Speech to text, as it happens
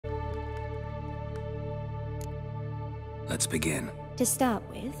Let's begin. To start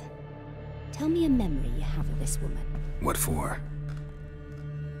with, tell me a memory you have of this woman. What for?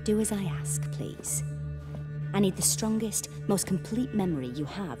 Do as I ask, please. I need the strongest, most complete memory you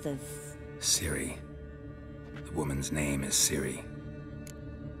have of... Ciri. The woman's name is Ciri.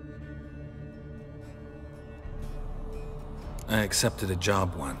 I accepted a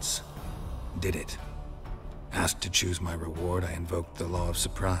job once. Did it. Asked to choose my reward, I invoked the law of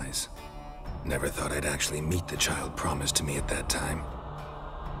surprise. Never thought I'd actually meet the child promised to me at that time.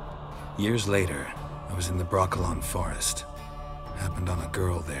 Years later, I was in the Broccolon forest. Happened on a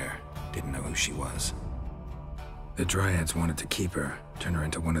girl there. Didn't know who she was. The Dryads wanted to keep her, turn her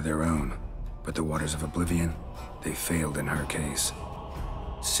into one of their own. But the Waters of Oblivion, they failed in her case.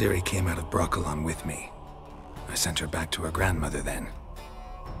 Ciri came out of Broccolon with me. I sent her back to her grandmother then.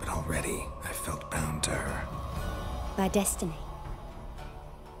 But already, I felt bound to her. By destiny.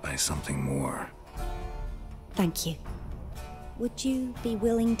 By something more. Thank you. Would you be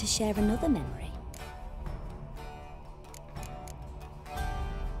willing to share another memory?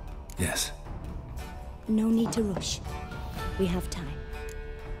 Yes. No need to rush. We have time.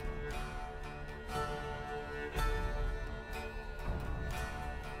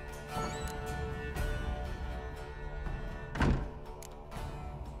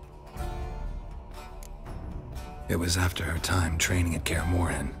 It was after her time training at Kaer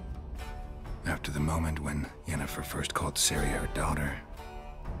Morhen. After the moment when Yennefer first called Ciri her daughter.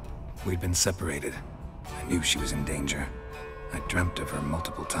 We'd been separated. I knew she was in danger. I dreamt of her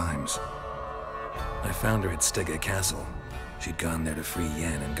multiple times. I found her at Stygga Castle. She'd gone there to free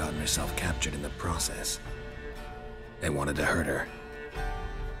Yen and gotten herself captured in the process. They wanted to hurt her.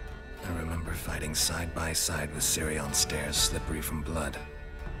 I remember fighting side by side with Ciri on stairs slippery from blood.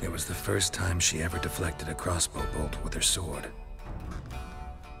 It was the first time she ever deflected a crossbow bolt with her sword.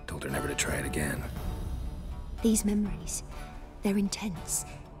 Told her never to try it again. These memories, they're intense.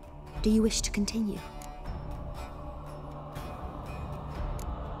 Do you wish to continue?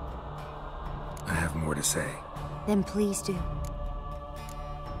 I have more to say. Then please do.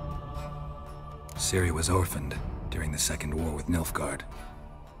 Ciri was orphaned during the Second War with Nilfgaard.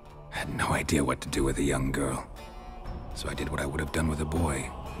 I had no idea what to do with a young girl. So I did what I would have done with a boy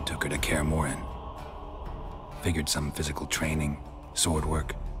and took her to Kaer Morhen. Figured some physical training, sword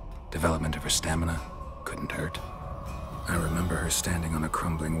work, development of her stamina couldn't hurt. I remember her standing on a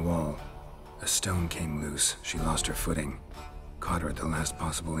crumbling wall. A stone came loose, she lost her footing. Caught her at the last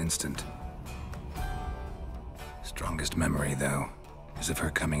possible instant. Strongest memory, though, is of her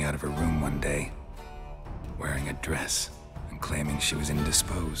coming out of her room one day, wearing a dress and claiming she was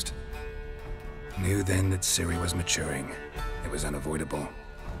indisposed. Knew then that Ciri was maturing. It was unavoidable.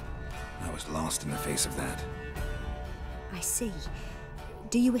 I was lost in the face of that. I see.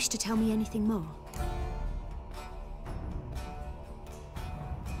 Do you wish to tell me anything more?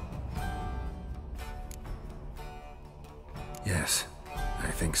 Yes, I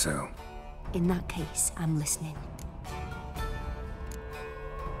think so. In that case, I'm listening.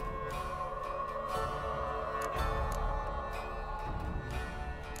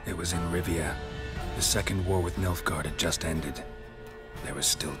 It was in Rivia. The Second War with Nilfgaard had just ended. There was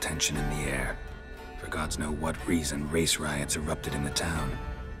still tension in the air. For gods know what reason, race riots erupted in the town.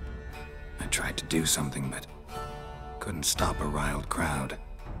 I tried to do something, but couldn't stop a riled crowd.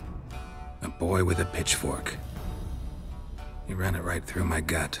 A boy with a pitchfork. He ran it right through my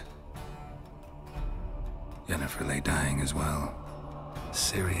gut. Yennefer lay dying as well.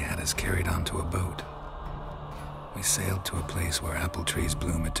 Ciri had us carried onto a boat. We sailed to a place where apple trees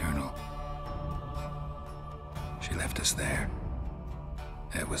bloom eternal. She left us there.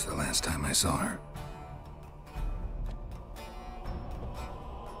 It was the last time I saw her.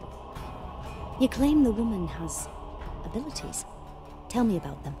 You claim the woman has abilities. Tell me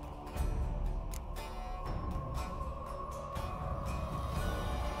about them.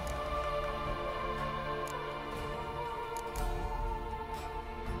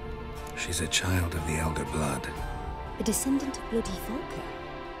 She's a child of the Elder Blood. A descendant of bloody Falker.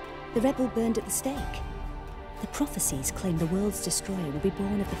 The rebel burned at the stake. The prophecies claim the world's destroyer will be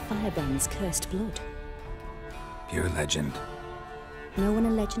born of the Firebrand's cursed blood. Pure legend. Know when a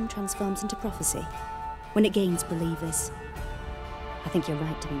legend transforms into prophecy? When it gains believers. I think you're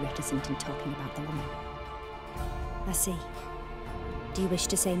right to be reticent in talking about the woman. I see. Do you wish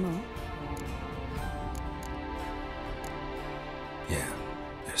to say more? Yeah,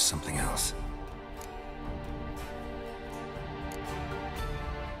 there's something else.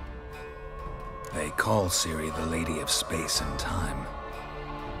 They call Ciri the Lady of Space and Time.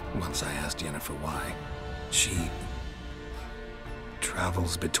 Once I asked Yennefer why. She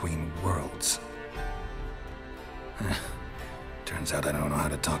travels between worlds. Turns out I don't know how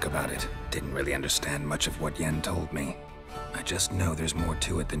to talk about it. Didn't really understand much of what Yen told me. I just know there's more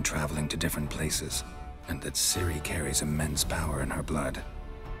to it than traveling to different places, and that Ciri carries immense power in her blood.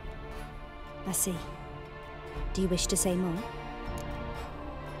 I see. Do you wish to say more?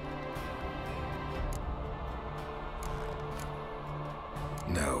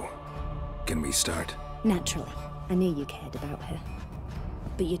 No. Can we start? Naturally. I knew you cared about her.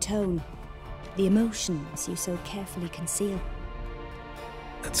 But your tone, the emotions you so carefully conceal.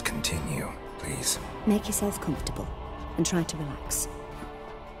 Let's continue, please. Make yourself comfortable and try to relax.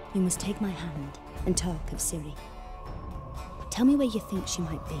 You must take my hand and talk of Ciri. Tell me where you think she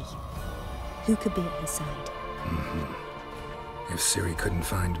might be. Who could be at her side? If Ciri couldn't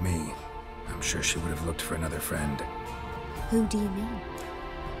find me, I'm sure she would have looked for another friend. Who do you mean?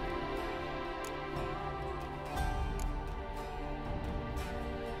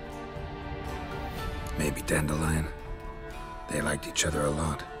 Maybe Dandelion. They liked each other a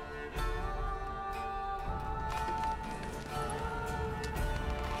lot.